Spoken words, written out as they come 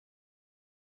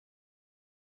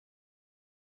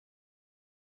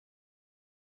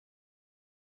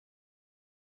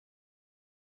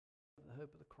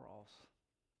hope of the cross.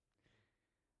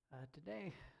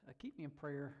 Today, keep me in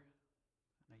prayer.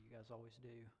 I know you guys always do.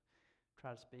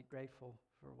 Try to speak grateful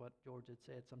for what George had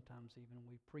said. Sometimes even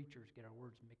we preachers get our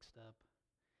words mixed up.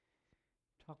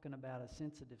 Talking about a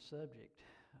sensitive subject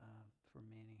for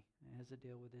many. It has to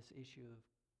deal with this issue of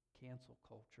cancel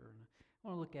culture. And I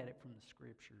want to look at it from the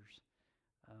scriptures.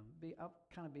 I'll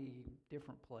kind of be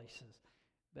different places.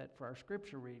 But for our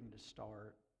scripture reading to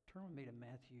start, turn with me to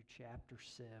Matthew chapter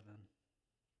 7,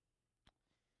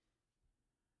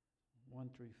 1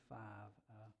 through 5.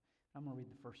 I'm going to read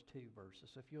the first two verses.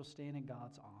 So if you'll stand in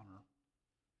God's honor.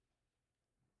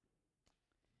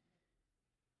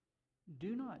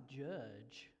 Do not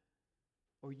judge,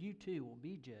 or you too will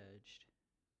be judged.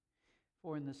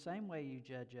 For in the same way you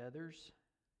judge others,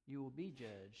 you will be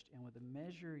judged. And with the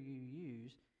measure you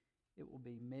use, it will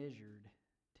be measured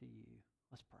to you.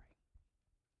 Let's pray.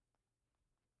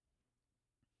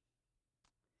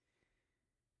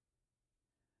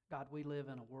 God, we live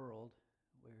in a world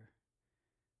where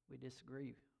we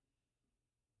disagree.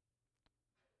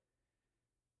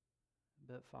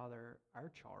 But Father, our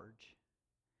charge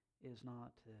is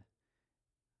not to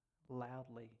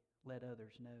loudly let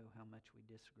others know how much we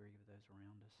disagree with those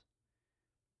around us.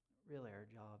 Really, our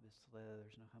job is to let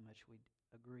others know how much we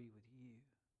agree with you,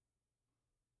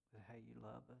 with how you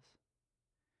love us,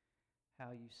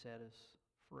 how you set us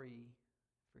free,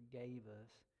 forgave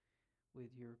us with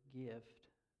your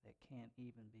gift that can't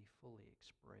even be fully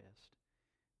expressed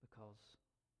because,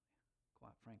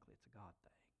 quite frankly, it's a God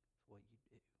thing. It's what you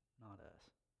do, not us.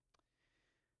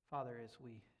 Father, as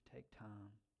we take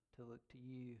time to look to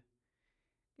you,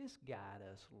 just guide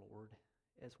us, Lord,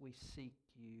 as we seek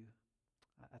you.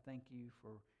 I thank you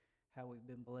for how we've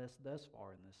been blessed thus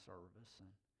far in this service. And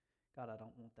God, I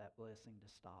don't want that blessing to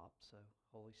stop. So,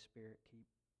 Holy Spirit, keep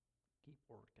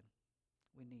working.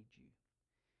 We need you.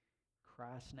 In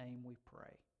Christ's name we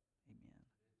pray. Amen.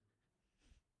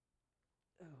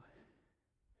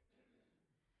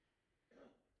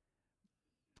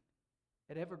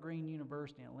 At Evergreen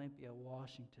University in Olympia,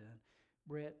 Washington,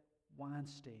 Brett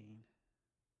Weinstein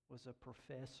was a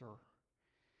professor.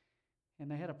 And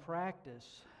they had a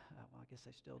practice, I guess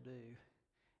they still do,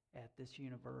 at this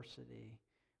university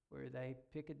where they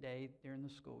pick a day during the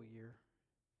school year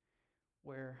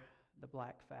where the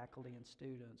black faculty and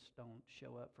students don't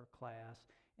show up for class.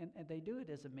 And they do it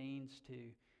as a means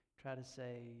to try to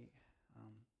say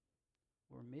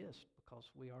we're missed because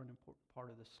we are an important part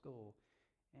of the school.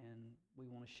 And we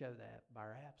want to show that by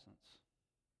our absence.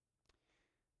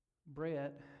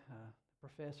 Brett, the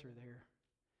professor there,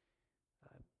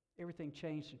 everything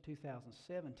changed in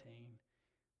 2017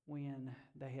 when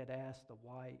they had asked the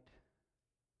white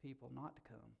people not to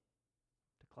come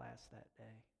to class that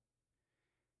day.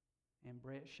 And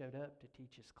Brett showed up to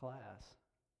teach his class.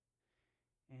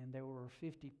 And there were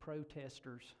 50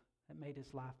 protesters that made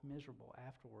his life miserable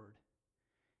afterward,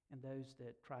 and those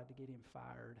that tried to get him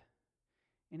fired.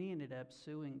 And he ended up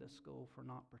suing the school for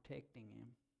not protecting him.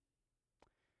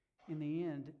 In the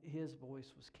end, his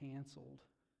voice was canceled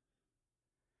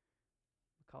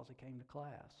because he came to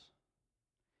class.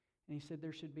 And he said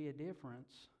there should be a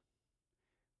difference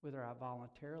whether I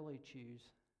voluntarily choose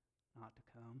not to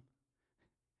come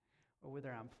or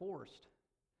whether I'm forced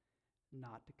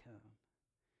not to come.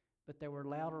 But there were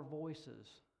louder voices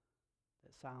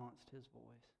that silenced his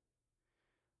voice.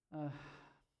 A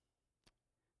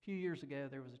few years ago,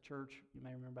 there was a church, you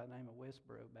may remember by the name of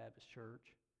Westboro Baptist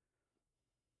Church,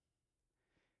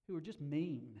 who were just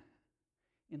mean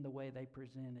in the way they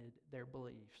presented their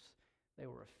beliefs. They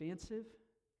were offensive,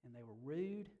 and they were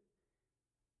rude,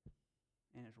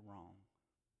 and it's wrong.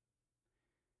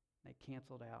 They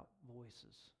canceled out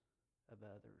voices of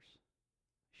others.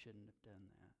 Shouldn't have done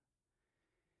that.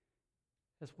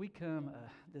 As we come,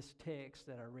 this text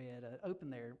that I read, open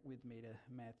there with me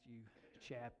to Matthew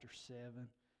chapter 7.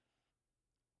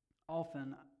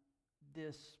 Often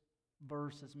this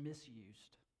verse is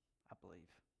misused, I believe.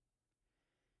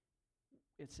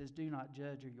 It says, do not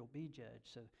judge or you'll be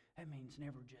judged. So that means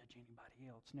never judge anybody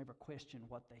else, never question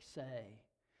what they say.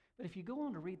 But if you go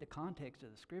on to read the context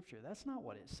of the scripture, that's not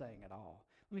what it's saying at all.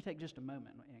 Let me take just a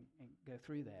moment and go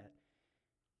through that.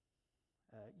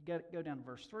 You got to go down to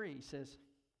verse 3. He says,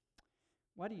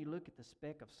 why do you look at the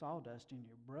speck of sawdust in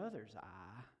your brother's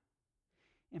eye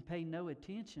and pay no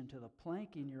attention to the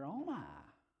plank in your own eye?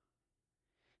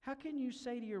 How can you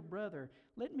say to your brother,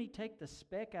 let me take the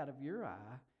speck out of your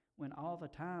eye, when all the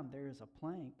time there is a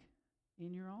plank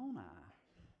in your own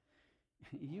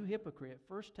eye? You hypocrite,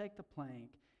 first take the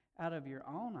plank out of your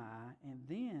own eye, and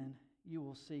then you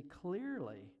will see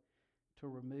clearly to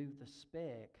remove the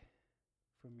speck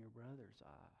from your brother's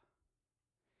eye.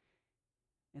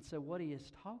 And so what he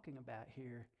is talking about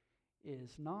here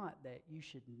is not that you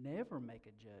should never make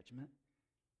a judgment,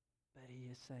 but he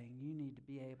is saying you need to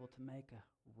be able to make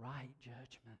a right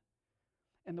judgment.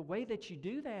 And the way that you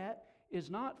do that is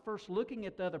not first looking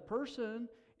at the other person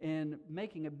and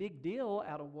making a big deal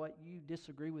out of what you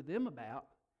disagree with them about,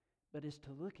 but is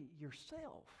to look at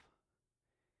yourself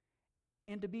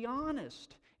and to be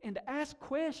honest and to ask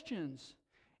questions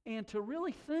and to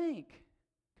really think,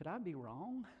 could I be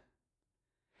wrong?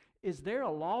 Is there a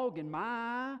log in my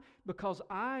eye because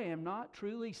I am not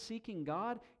truly seeking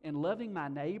God and loving my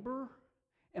neighbor?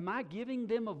 Am I giving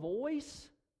them a voice?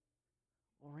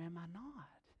 Or am I not?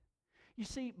 You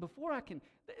see,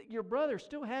 your brother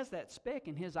still has that speck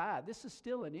in his eye. This is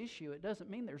still an issue. It doesn't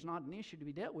mean there's not an issue to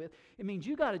be dealt with. It means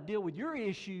you got to deal with your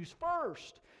issues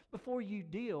first before you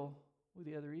deal with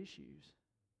the other issues.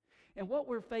 And what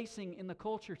we're facing in the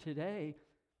culture today,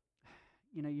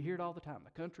 you hear it all the time.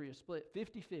 The country is split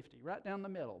 50-50, right down the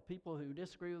middle. People who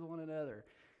disagree with one another.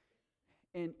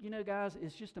 And, guys,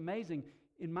 it's just amazing.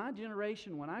 In my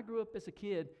generation, when I grew up as a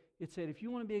kid, it said, if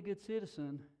you want to be a good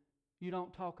citizen, you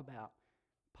don't talk about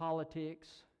politics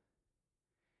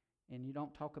and you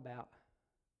don't talk about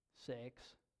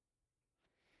sex.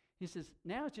 He says,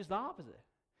 now it's just the opposite.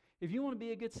 If you want to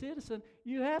be a good citizen,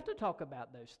 you have to talk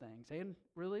about those things. And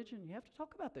religion, you have to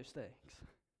talk about those things.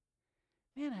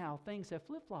 Man, how things have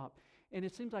flip-flopped. And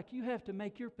it seems like you have to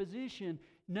make your position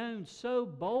known so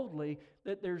boldly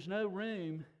that there's no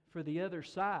room for the other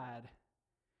side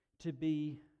to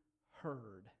be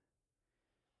heard.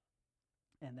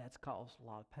 And that's caused a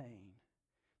lot of pain.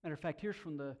 Matter of fact, here's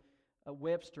from the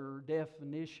Webster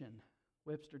definition,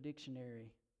 Webster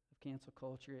Dictionary of Cancel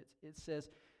Culture. It says,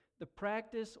 the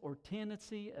practice or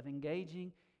tendency of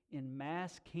engaging in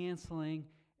mass canceling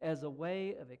as a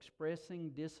way of expressing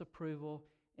disapproval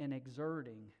and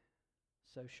exerting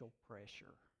social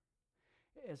pressure.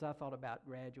 As I thought about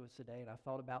graduates today, and I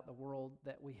thought about the world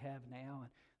that we have now and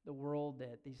the world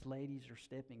that these ladies are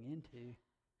stepping into,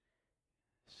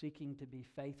 seeking to be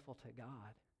faithful to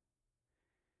God,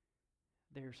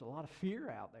 there's a lot of fear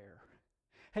out there.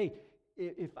 Hey,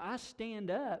 if I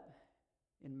stand up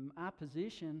in my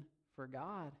position for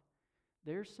God,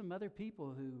 there's some other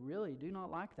people who really do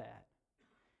not like that.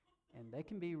 And they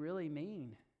can be really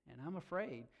mean. And I'm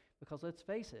afraid, because let's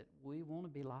face it, we want to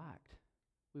be liked.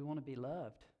 We want to be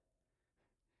loved.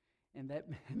 And that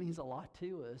means a lot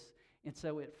to us. And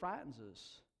so it frightens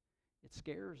us. It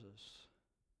scares us.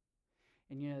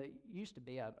 And it used to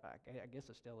be, I guess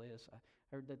it still is, I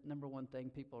heard that number one thing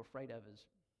people are afraid of is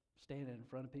standing in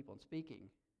front of people and speaking.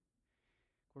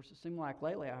 Of course, it seemed like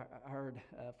lately I heard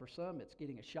for some it's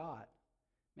getting a shot.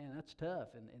 Man, that's tough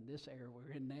in this era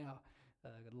we're in now.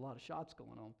 Got a lot of shots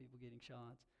going on, people getting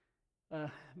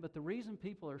shots. But the reason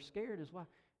people are scared is why?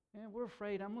 Man, we're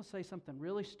afraid I'm going to say something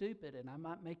really stupid and I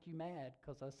might make you mad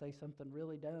because I say something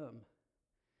really dumb.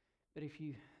 But if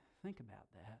you think about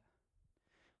that,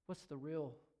 what's the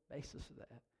real basis of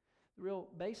that? The real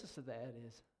basis of that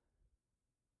is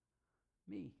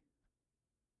me.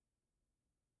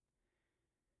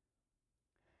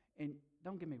 And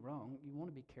don't get me wrong, you want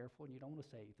to be careful and you don't want to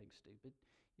say anything stupid.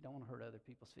 You don't want to hurt other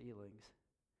people's feelings.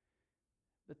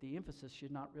 But the emphasis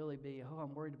should not really be,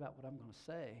 I'm worried about what I'm going to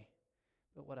say.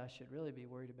 But what I should really be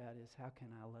worried about is, how can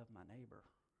I love my neighbor?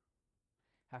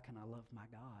 How can I love my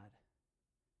God?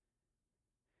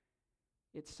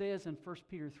 It says in 1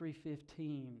 Peter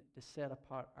 3:15 to set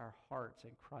apart our hearts in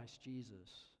Christ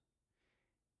Jesus.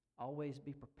 Always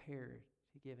be prepared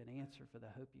to give an answer for the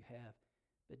hope you have,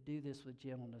 but do this with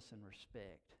gentleness and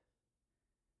respect.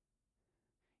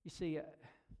 You see,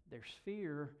 there's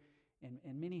fear, and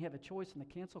many have a choice in the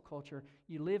cancel culture.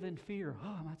 You live in fear.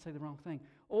 I might say the wrong thing.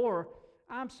 Or,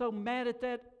 I'm so mad at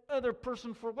that other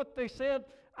person for what they said,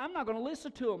 I'm not going to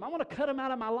listen to them. I want to cut them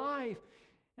out of my life.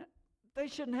 They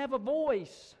shouldn't have a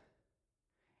voice.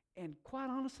 And quite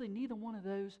honestly, neither one of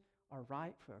those are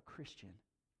right for a Christian.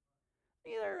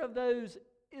 Neither of those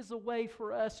is a way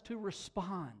for us to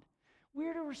respond.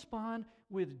 We're to respond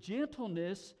with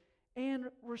gentleness and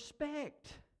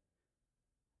respect.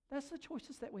 That's the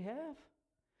choices that we have.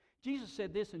 Jesus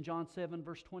said this in John 7,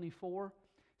 verse 24.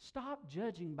 Stop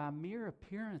judging by mere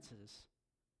appearances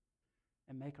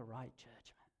and make a right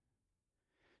judgment.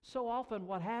 So often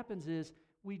what happens is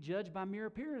we judge by mere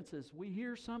appearances. We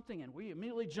hear something and we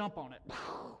immediately jump on it.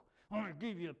 I'm going to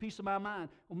give you a piece of my mind.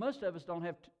 Well, most of us don't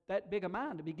have that big a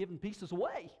mind to be giving pieces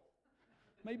away.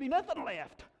 Maybe nothing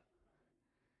left.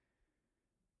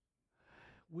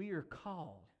 We are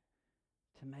called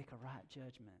to make a right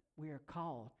judgment. We are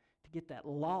called to get that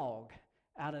log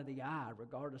out of the eye,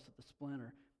 regardless of the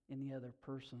splinter in the other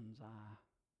person's eye.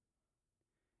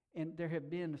 And there have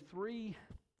been 3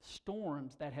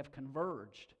 storms that have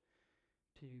converged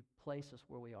to place us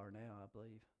where we are now, I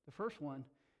believe. The first one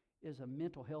is a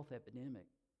mental health epidemic.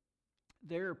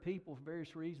 There are people, for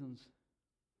various reasons,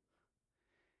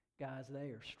 guys,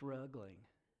 they are struggling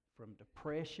from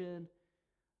depression,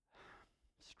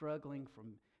 struggling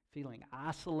from feeling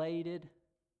isolated,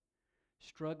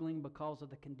 struggling because of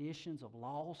the conditions of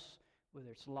loss, whether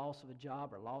it's loss of a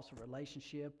job or loss of a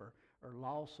relationship or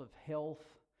loss of health.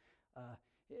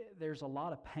 There's a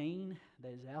lot of pain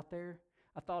that is out there.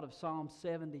 I thought of Psalm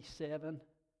 77.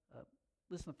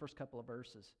 Listen to the first couple of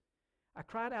verses. I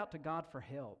cried out to God for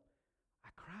help. I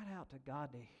cried out to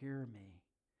God to hear me.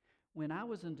 When I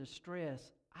was in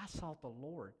distress, I sought the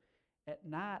Lord. At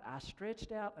night, I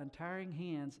stretched out untiring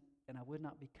hands, and I would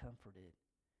not be comforted.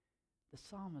 The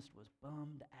psalmist was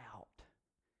bummed out.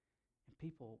 And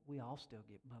people, we all still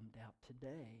get bummed out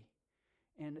today.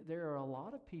 And there are a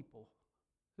lot of people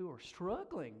who are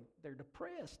struggling. They're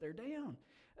depressed. They're down.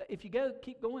 If you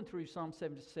keep going through Psalm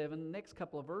 77, the next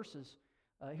couple of verses,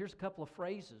 here's a couple of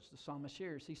phrases the psalmist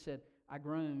shares. He said, I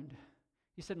groaned.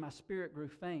 He said, my spirit grew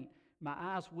faint. My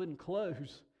eyes wouldn't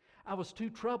close. I was too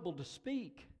troubled to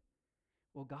speak.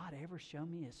 Will God ever show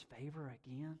me His favor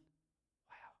again?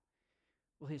 Wow.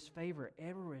 Will His favor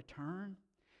ever return?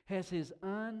 Has His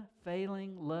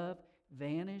unfailing love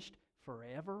vanished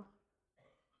forever?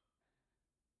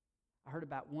 I heard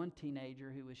about one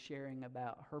teenager who was sharing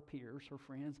about her peers, her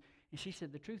friends, and she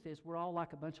said, the truth is we're all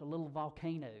like a bunch of little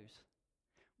volcanoes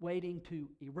waiting to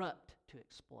erupt, to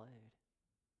explode.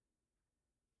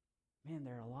 Man,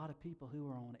 there are a lot of people who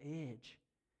are on edge.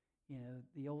 You know,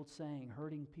 the old saying,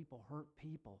 hurting people hurt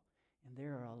people. And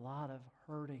there are a lot of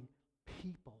hurting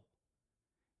people.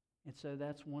 And so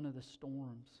that's one of the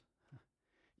storms.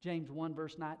 James 1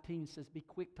 verse 19 says, be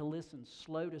quick to listen,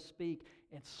 slow to speak,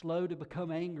 and slow to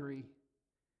become angry.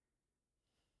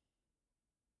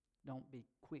 Don't be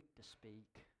quick to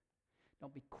speak.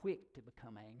 Don't be quick to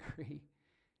become angry,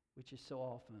 which is so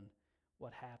often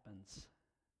what happens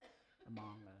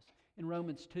among us. In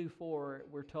Romans 2:4,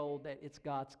 we're told that it's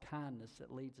God's kindness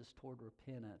that leads us toward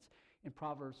repentance. In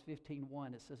Proverbs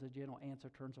 15:1, it says a gentle answer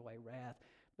turns away wrath,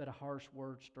 but a harsh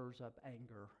word stirs up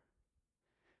anger.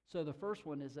 So the first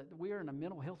one is that we are in a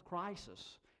mental health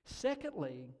crisis.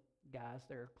 Secondly, guys,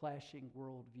 there are clashing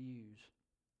worldviews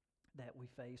that we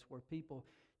face where people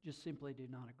just simply do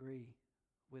not agree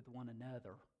with one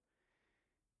another.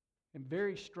 And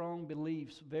very strong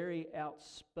beliefs, very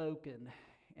outspoken,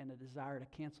 and a desire to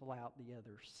cancel out the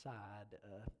other side.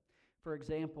 For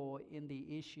example, in the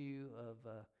issue of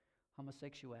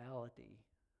homosexuality,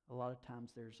 a lot of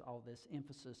times there's all this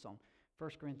emphasis on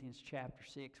 1 Corinthians chapter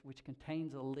 6, which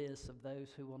contains a list of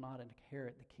those who will not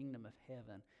inherit the kingdom of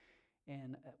heaven.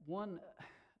 And one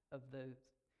of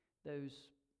those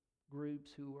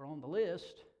groups who are on the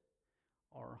list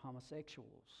are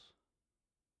homosexuals.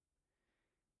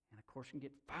 And of course, you can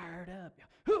get fired up.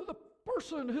 Who the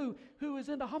person who is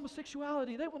into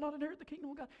homosexuality, they will not inherit the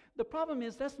kingdom of God. The problem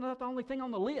is that's not the only thing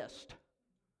on the list.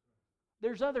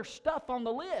 There's other stuff on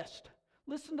the list.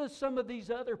 Listen to some of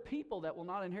these other people that will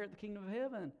not inherit the kingdom of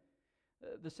heaven.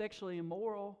 The sexually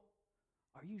immoral.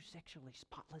 Are you sexually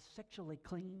spotless, sexually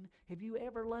clean? Have you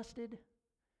ever lusted?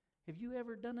 Have you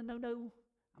ever done a no-no?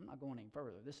 I'm not going any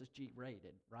further. This is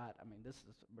G-rated, right? I mean, this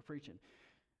is preaching.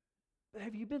 But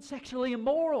have you been sexually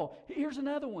immoral? Here's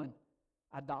another one.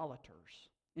 Idolaters.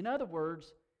 In other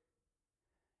words,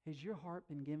 has your heart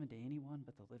been given to anyone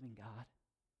but the living God?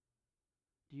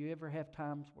 Do you ever have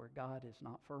times where God is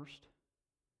not first?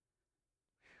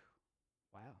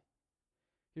 Whew. Wow.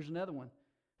 Here's another one.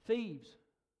 Thieves.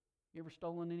 You ever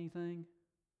stolen anything?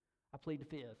 I plead the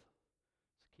fifth.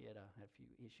 As a kid, I had a few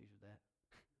issues with that.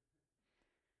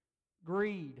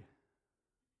 Greed.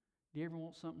 Do you ever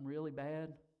want something really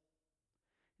bad?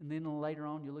 And then later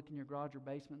on, you look in your garage or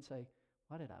basement and say,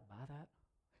 why did I buy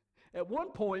that? At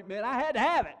one point, man, I had to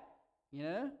have it. You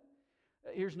know?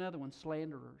 Here's another one.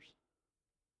 Slanderers.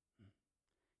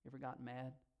 You ever gotten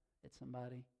mad at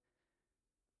somebody?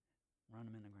 Run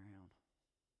them in the ground.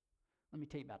 Let me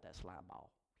tell you about that slime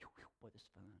ball. Boy, this is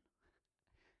fun.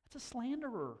 That's a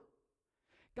slanderer.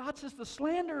 God says the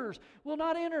slanderers will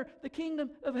not enter the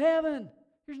kingdom of heaven.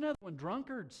 Here's another one.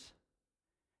 Drunkards.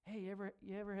 Hey,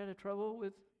 you ever had a trouble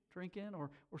with drinking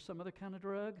or some other kind of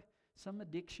drug? Some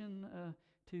addiction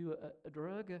to a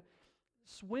drug?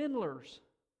 Swindlers.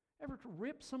 Ever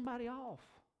rip somebody off?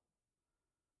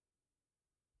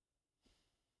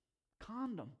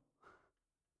 Condom.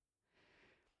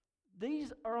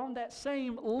 These are on that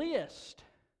same list.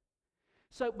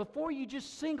 So before you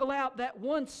just single out that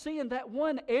one sin, that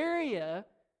one area,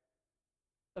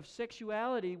 of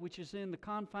sexuality, which is in the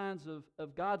confines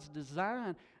of God's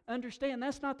design, understand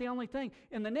that's not the only thing.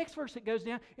 In the next verse it goes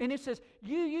down, and it says,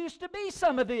 you used to be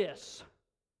some of this.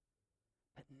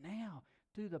 But now,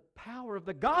 through the power of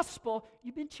the gospel,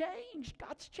 you've been changed.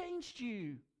 God's changed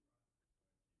you.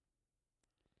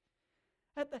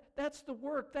 That's the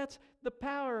work. That's the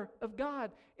power of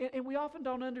God. And we often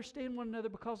don't understand one another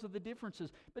because of the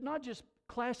differences. But not just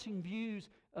clashing views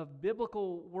of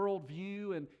biblical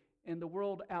worldview and the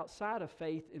world outside of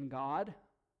faith in God,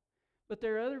 but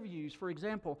there are other views. For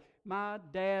example, my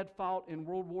dad fought in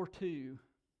World War II.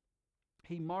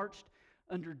 He marched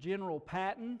under General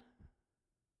Patton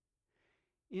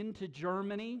into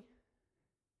Germany.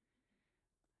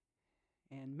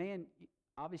 And man,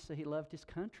 obviously he loved his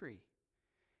country.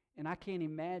 And I can't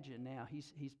imagine now,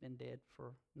 he's been dead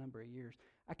for a number of years.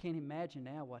 I can't imagine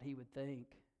now what he would think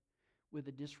with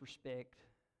the disrespect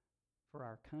for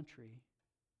our country.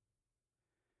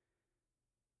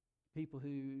 People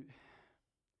who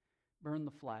burn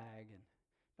the flag and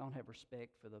don't have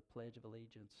respect for the Pledge of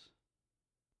Allegiance.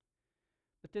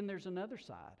 But then there's another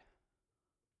side.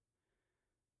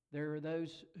 There are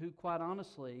those who, quite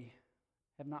honestly,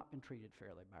 have not been treated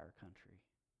fairly by our country,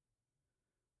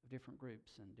 of different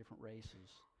groups and different races.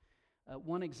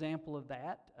 One example of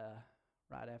that,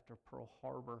 right after Pearl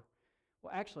Harbor,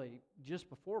 well, actually, just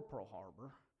before Pearl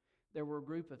Harbor, there were a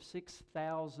group of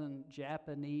 6,000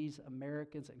 Japanese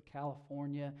Americans in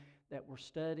California that were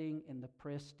studying in the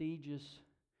prestigious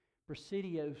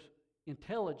Presidio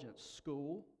Intelligence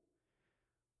School,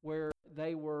 where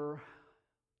they were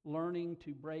learning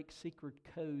to break secret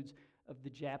codes of the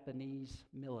Japanese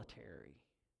military.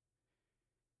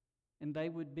 And they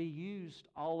would be used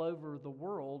all over the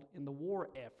world in the war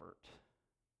effort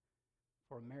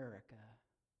for America.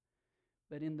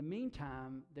 But in the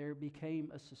meantime, there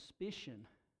became a suspicion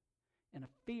and a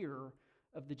fear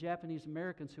of the Japanese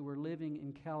Americans who were living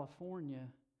in California.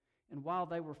 And while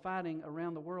they were fighting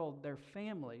around the world, their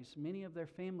families, many of their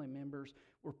family members,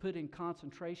 were put in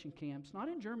concentration camps, not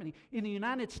in Germany, in the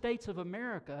United States of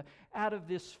America, out of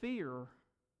this fear.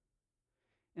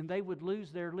 And they would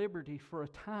lose their liberty for a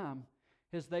time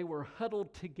as they were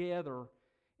huddled together,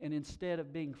 and instead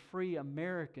of being free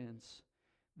Americans,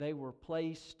 they were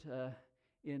placed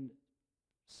in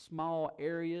small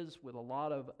areas with a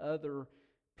lot of other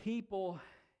people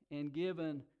and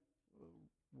given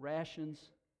rations.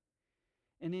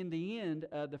 And in the end,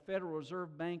 the Federal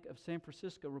Reserve Bank of San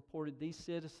Francisco reported these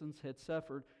citizens had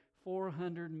suffered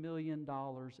 $400 million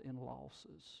in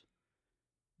losses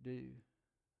due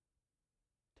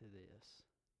to this.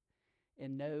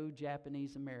 And no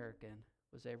Japanese American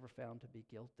was ever found to be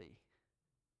guilty.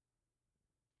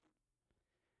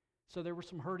 So there were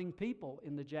some hurting people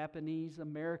in the Japanese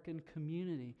American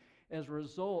community as a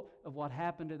result of what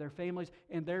happened to their families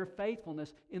and their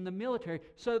faithfulness in the military.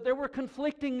 So there were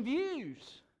conflicting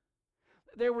views.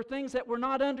 There were things that were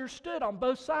not understood on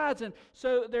both sides. And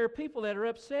so there are people that are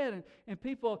upset and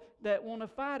people that want to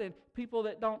fight and people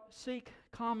that don't seek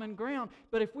common ground.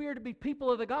 But if we are to be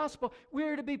people of the gospel, we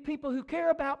are to be people who care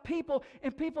about people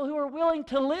and people who are willing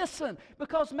to listen.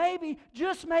 Because maybe,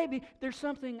 just maybe, there's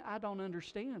something I don't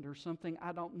understand or something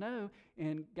I don't know.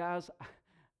 And guys,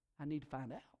 I need to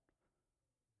find out.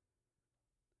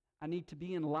 I need to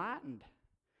be enlightened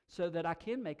so that I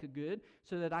can make a good,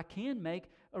 so that I can make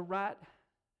a right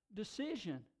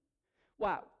decision.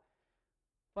 Why?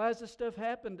 Why has this stuff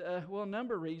happened? Well, a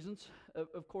number of reasons.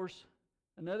 Of course,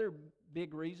 another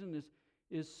big reason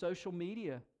is social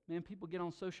media. Man, people get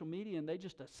on social media and they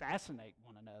just assassinate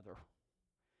one another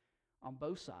on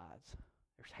both sides.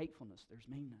 There's hatefulness, there's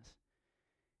meanness.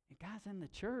 And guys, in the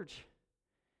church,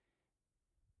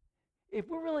 if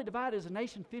we're really divided as a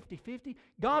nation 50-50,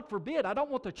 God forbid, I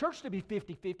don't want the church to be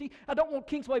 50-50. I don't want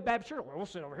Kingsway Baptist Church, well, we'll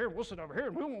sit over here, and we'll sit over here,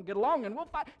 and we won't get along, and we'll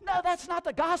fight. No, that's not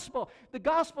the gospel. The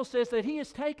gospel says that He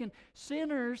has taken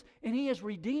sinners, and He has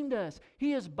redeemed us.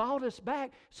 He has bought us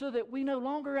back so that we no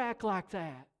longer act like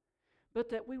that,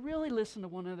 but that we really listen to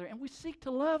one another, and we seek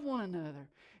to love one another.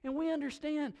 And we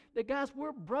understand that, guys,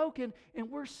 we're broken, and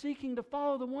we're seeking to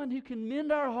follow the one who can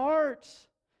mend our hearts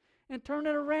and turn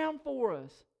it around for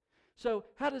us. So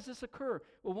how does this occur?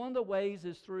 Well, one of the ways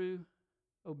is through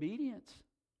obedience.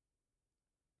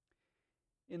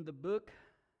 In the book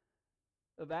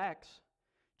of Acts,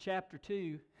 chapter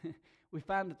 2, we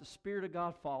find that the Spirit of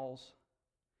God falls.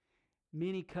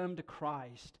 Many come to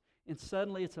Christ. And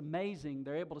suddenly it's amazing.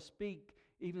 They're able to speak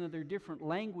even though there are different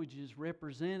languages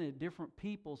represented, different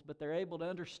peoples, but they're able to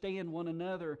understand one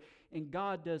another, and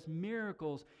God does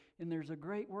miracles, and there's a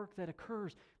great work that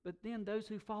occurs. But then those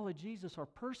who follow Jesus are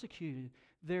persecuted.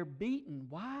 They're beaten.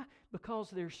 Why?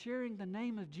 Because they're sharing the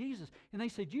name of Jesus. And they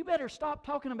said, you better stop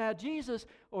talking about Jesus,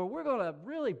 or we're going to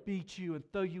really beat you and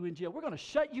throw you in jail. We're going to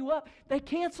shut you up. They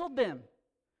canceled them.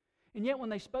 And yet when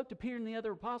they spoke to Peter and the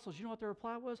other apostles, you know what their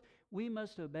reply was? We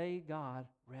must obey God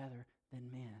rather than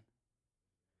men.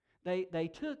 They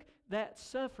took that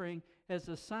suffering as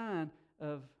a sign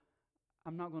of,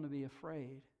 I'm not going to be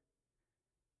afraid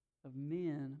of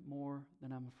men more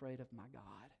than I'm afraid of my God.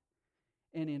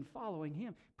 And in following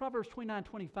Him, Proverbs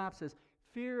 29:25 says,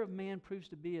 fear of man proves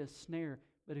to be a snare,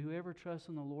 but whoever trusts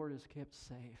in the Lord is kept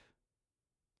safe.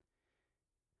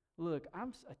 Look,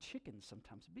 I'm a chicken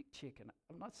sometimes, a big chicken.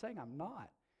 I'm not saying I'm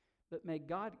not, but may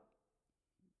God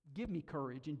give me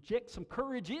courage, inject some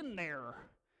courage in there,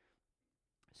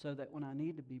 so that when I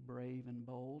need to be brave and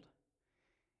bold,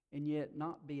 and yet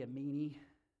not be a meanie,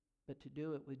 but to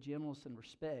do it with gentleness and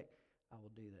respect, I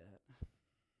will do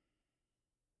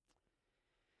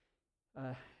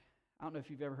that. I don't know if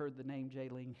you've ever heard the name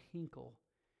Jaylene Hinkle.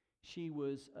 She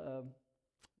was a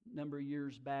number of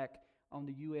years back on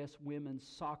the U.S. women's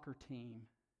soccer team.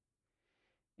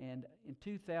 And in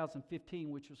 2015,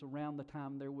 which was around the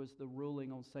time there was the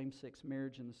ruling on same-sex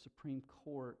marriage in the Supreme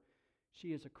Court,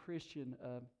 she as a Christian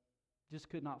just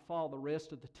could not follow the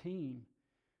rest of the team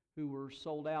who were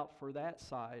sold out for that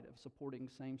side of supporting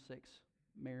same-sex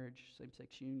marriage,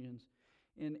 same-sex unions.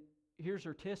 And here's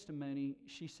her testimony.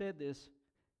 She said this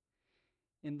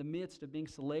in the midst of being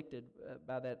selected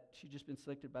she'd just been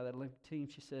selected by that Olympic team.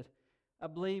 She said, I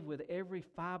believe with every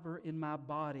fiber in my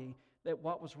body that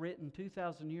what was written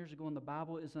 2,000 years ago in the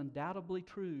Bible is undoubtedly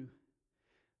true.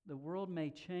 The world may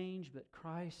change, but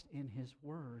Christ and His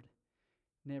Word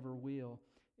never will.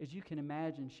 As you can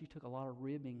imagine, she took a lot of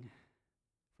ribbing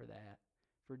for that,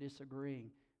 for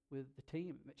disagreeing with the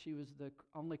team. But she was the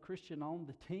only Christian on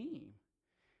the team.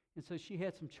 And so she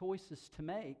had some choices to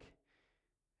make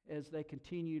as they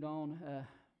continued on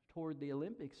toward the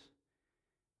Olympics.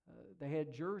 They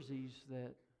had jerseys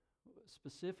that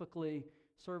specifically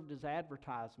served as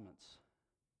advertisements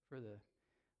for the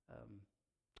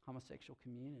homosexual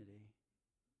community.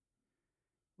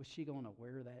 Was she going to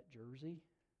wear that jersey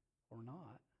or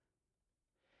not?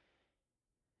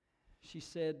 She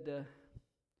said,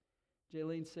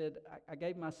 Jaylene said, I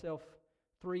gave myself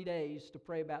 3 days to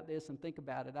pray about this and think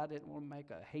about it. I didn't want to make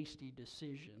a hasty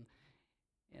decision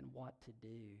in what to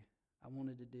do. I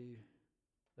wanted to do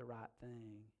the right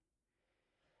thing.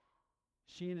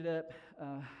 She ended up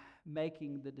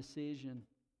making the decision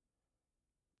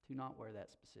to not wear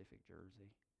that specific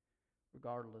jersey,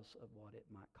 regardless of what it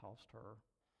might cost her.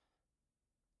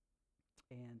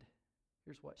 And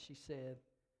here's what she said.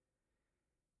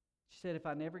 She said, if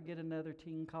I never get another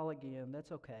teen call again,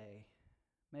 that's okay.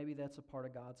 Maybe that's a part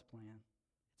of God's plan.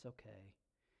 It's okay.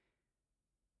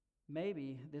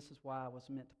 Maybe this is why I was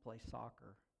meant to play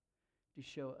soccer, to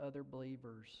show other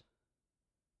believers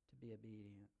to be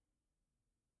obedient.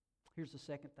 Here's the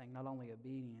second thing, not only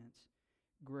obedience,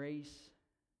 grace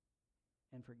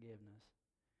and forgiveness.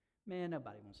 Man,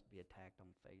 nobody wants to be attacked on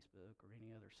Facebook or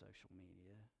any other social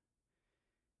media.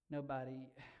 Nobody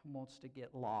wants to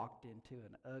get locked into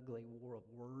an ugly war of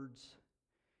words.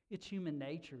 It's human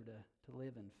nature to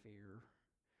live in fear,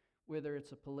 whether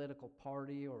it's a political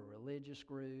party or a religious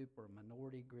group or a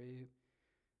minority group.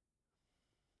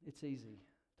 It's easy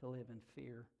to live in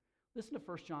fear. Listen to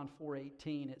 1 John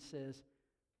 4:18. It says,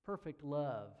 perfect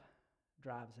love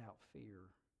drives out fear.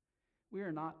 We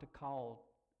are not called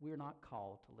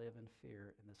to live in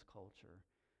fear in this culture,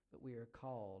 but we are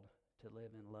called to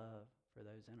live in love for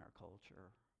those in our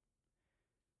culture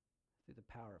through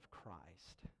the power of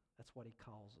Christ. That's what He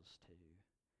calls us to.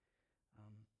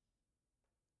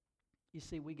 You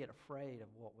see, we get afraid of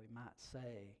what we might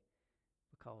say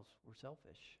because we're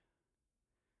selfish.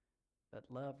 But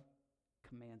love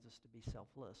commands us to be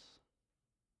selfless,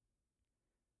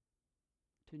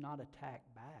 to not attack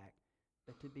back,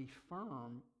 but to be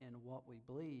firm in what we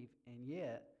believe, and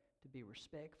yet to be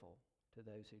respectful to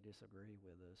those who disagree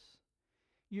with us.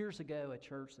 Years ago, a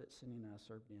church that Cindy and I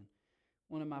served in,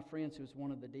 one of my friends who was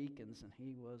one of the deacons, and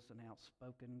he was an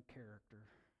outspoken character,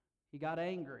 he got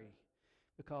angry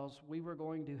because we were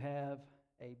going to have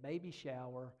a baby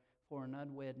shower for an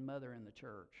unwed mother in the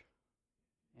church.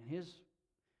 And his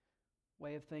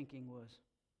way of thinking was,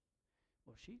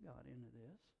 well, she got into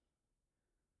this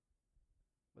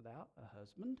without a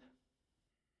husband.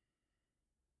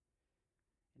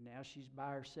 And now she's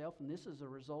by herself, and this is a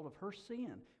result of her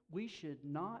sin. We should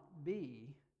not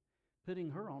be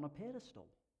putting her on a pedestal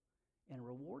and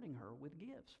rewarding her with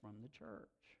gifts from the church.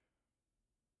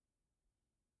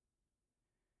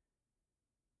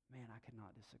 Man, I could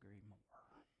not disagree more.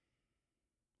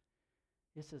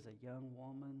 This is a young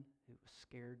woman who was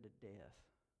scared to death.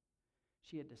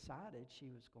 She had decided she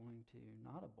was going to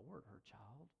not abort her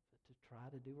child, but to try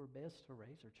to do her best to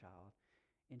raise her child.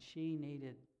 And she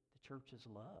needed the church's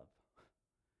love.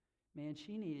 Man,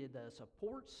 she needed the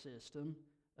support system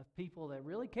of people that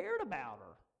really cared about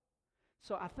her.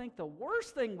 So I think the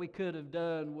worst thing we could have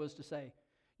done was to say,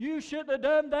 you shouldn't have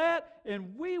done that,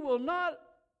 and we will not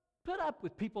put up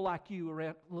with people like you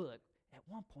around. Look, at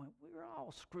one point, we were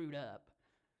all screwed up.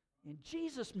 And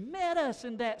Jesus met us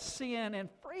in that sin and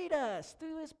freed us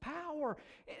through His power.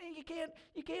 And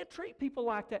you can't treat people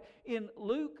like that. In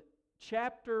Luke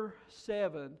chapter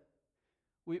 7,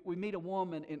 we meet a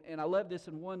woman, and I love this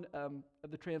in one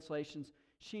of the translations.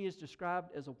 She is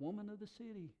described as a woman of the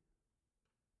city.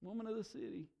 Woman of the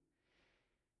city.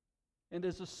 And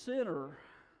as a sinner,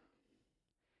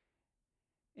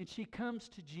 and she comes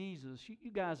to Jesus.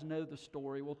 You guys know the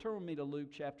story. Well, turn with me to Luke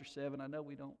chapter 7. I know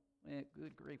we don't.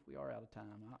 Good grief, we are out of time.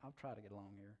 I'll try to get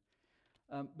along here.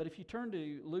 But if you turn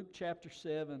to Luke chapter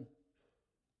 7,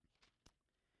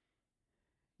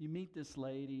 you meet this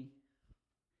lady,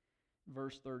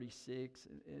 verse 36,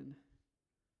 and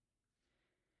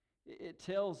it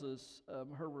tells us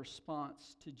her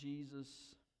response to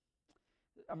Jesus.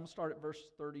 I'm going to start at verse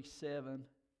 37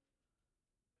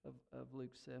 of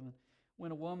Luke 7.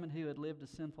 When a woman who had lived a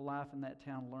sinful life in that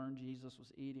town learned Jesus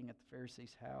was eating at the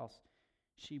Pharisee's house,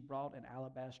 she brought an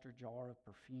alabaster jar of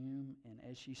perfume, and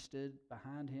as she stood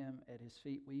behind him at his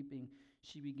feet weeping,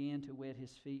 she began to wet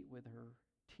his feet with her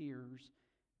tears.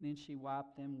 Then she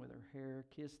wiped them with her hair,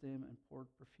 kissed them, and poured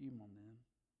perfume on them.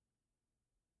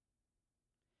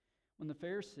 When the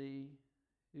Pharisee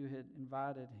who had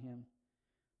invited him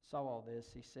saw all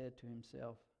this, he said to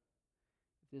himself,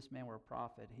 if this man were a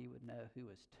prophet, he would know who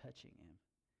is touching him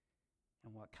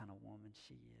and what kind of woman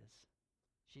she is.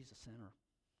 She's a sinner.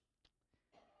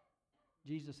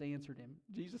 Jesus answered him.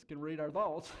 Jesus can read our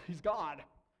thoughts. He's God.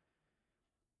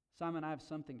 Simon, I have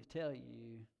something to tell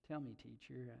you. Tell me,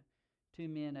 teacher. 2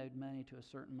 men owed money to a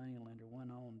certain moneylender.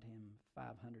 One owed him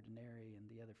 500 denarii and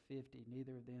the other 50.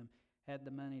 Neither of them had the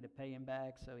money to pay him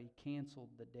back, so he canceled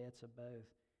the debts of both.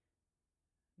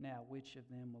 Now, which of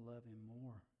them will love him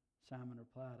more? Simon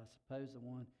replied, I suppose the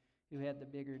one who had the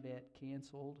bigger debt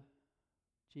canceled.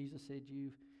 Jesus said,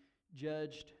 you've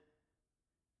judged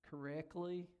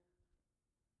correctly.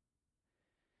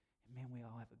 Man, we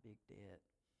all have a big debt.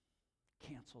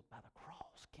 Canceled by the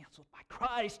cross, canceled by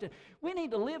Christ. And we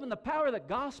need to live in the power of the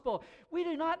gospel. We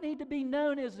do not need to be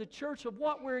known as the church of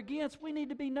what we're against. We need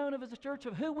to be known as a church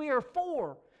of who we are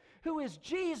for, who is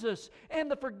Jesus,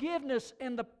 and the forgiveness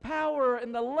and the power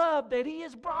and the love that He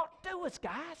has brought to us,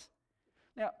 guys.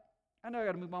 Now, I know I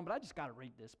got to move on, but I just got to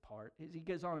read this part. He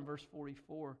goes on in verse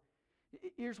 44.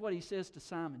 Here's what He says to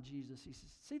Simon Jesus. He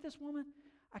says, see this woman?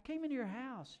 I came into your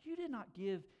house. You did not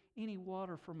give any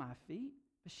water for my feet,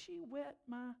 but she wet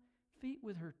my feet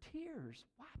with her tears,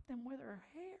 wiped them with her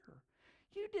hair.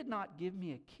 You did not give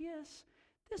me a kiss.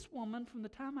 This woman, from the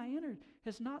time I entered,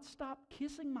 has not stopped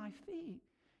kissing my feet.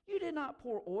 You did not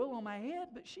pour oil on my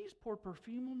head, but she's poured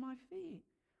perfume on my feet.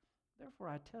 Therefore,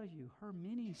 I tell you, her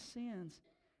many sins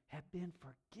have been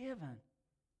forgiven,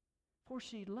 for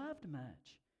she loved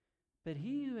much. But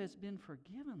he who has been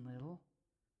forgiven little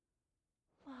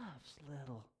loves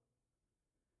little.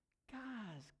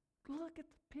 Guys, look at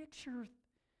the picture.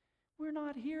 We're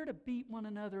not here to beat one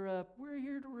another up. We're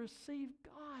here to receive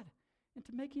God and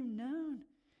to make Him known.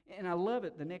 And I love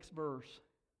it, the next verse.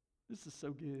 This is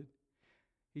so good.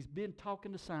 He's been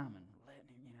talking to Simon,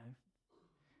 letting him,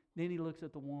 Then he looks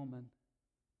at the woman,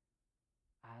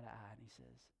 eye to eye, and he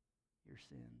says, your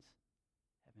sins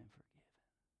have been forgiven.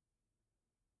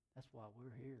 That's why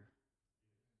we're here,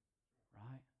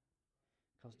 right?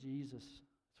 Because Jesus,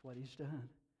 that's what He's done.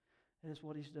 That's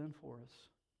what He's done for us.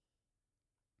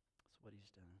 That's what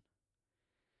He's done.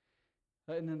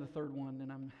 And then the third one,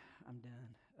 then I'm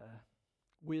done.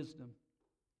 Wisdom.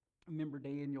 Remember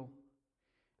Daniel,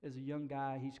 as a young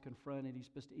guy, he's confronted. He's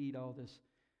supposed to eat all this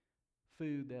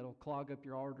food that'll clog up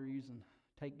your arteries and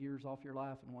take years off your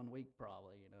life in 1 week,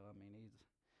 probably.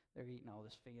 They're eating all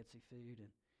this fancy food,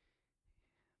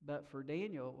 but for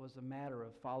Daniel, it was a matter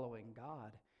of following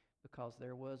God, because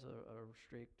there was a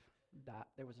strict diet.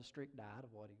 There was a strict diet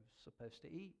of what he was supposed to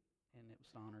eat, and it was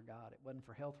to honor God. It wasn't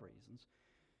for health reasons,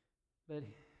 but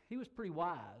he was pretty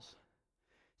wise.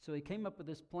 So he came up with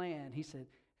this plan. He said,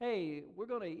 hey, we're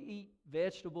going to eat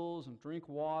vegetables and drink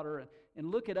water, and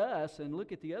look at us and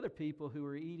look at the other people who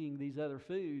are eating these other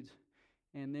foods,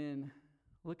 and then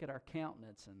look at our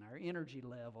countenance and our energy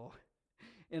level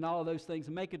and all of those things,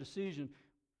 and make a decision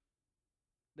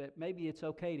that maybe it's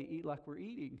okay to eat like we're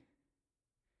eating.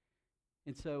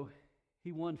 And so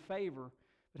he won favor.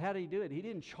 But how did he do it? He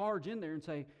didn't charge in there and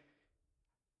say,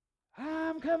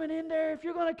 I'm coming in there. If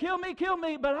you're going to kill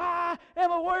me, but I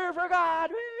am a warrior for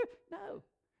God. No.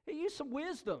 He used some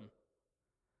wisdom.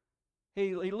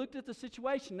 He looked at the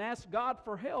situation and asked God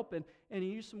for help, and he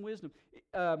used some wisdom.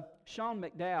 Sean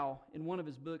McDowell, in one of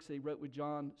his books that he wrote with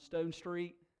John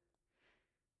Stonestreet,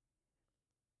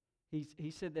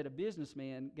 he said that a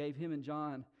businessman gave him and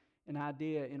John an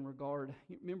idea in regard.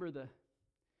 You remember the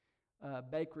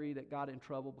bakery that got in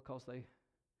trouble because they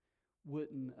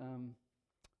wouldn't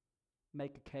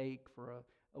make a cake for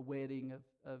a wedding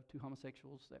of two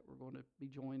homosexuals that were going to be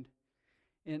joined?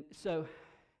 And so,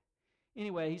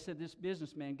 anyway, he said this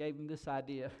businessman gave him this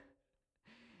idea.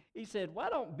 He said, why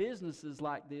don't businesses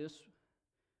like this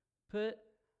put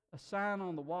a sign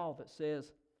on the wall that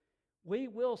says, we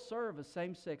will serve a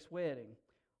same-sex wedding.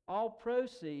 All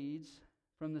proceeds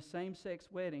from the same-sex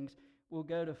weddings will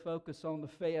go to focus on the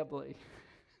family.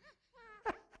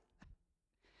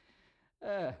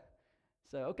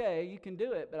 So, okay, you can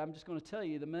do it, but I'm just going to tell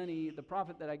you the money, the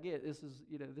profit that I get, this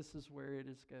is where it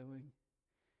is going.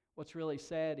 What's really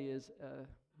sad is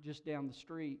just down the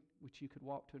street, which you could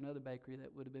walk to another bakery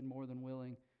that would have been more than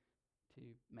willing to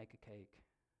make a cake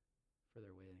for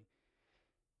their wedding.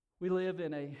 We live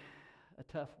in a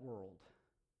tough world.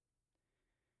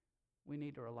 We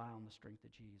need to rely on the strength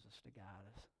of Jesus to guide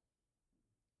us.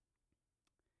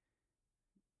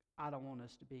 I don't want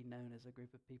us to be known as a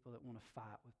group of people that want to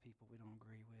fight with people we don't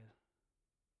agree with.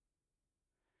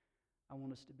 I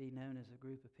want us to be known as a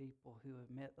group of people who have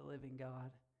met the living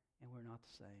God, and we're not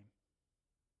the same.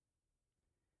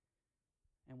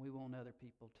 And we want other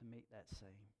people to meet that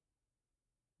same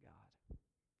God.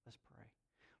 Let's pray.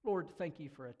 Lord, thank you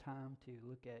for a time to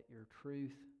look at your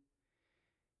truth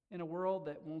in a world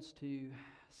that wants to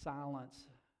silence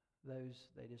those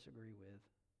they disagree with.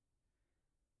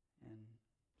 And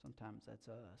sometimes that's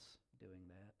us doing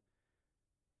that.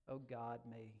 Oh God,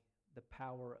 may the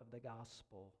power of the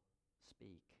gospel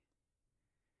speak.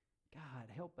 God,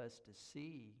 help us to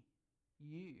see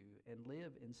you and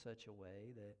live in such a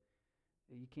way that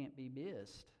you can't be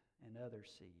missed and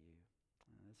others see you.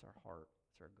 That's our heart.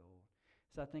 That's our goal.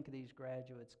 So I think of these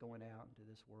graduates going out into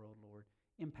this world, Lord.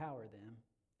 Empower them.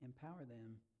 Empower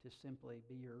them to simply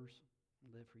be yours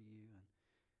and live for you. And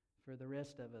for the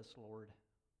rest of us, Lord,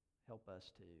 help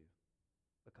us too,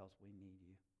 because we need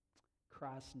you. In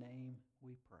Christ's name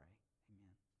we pray.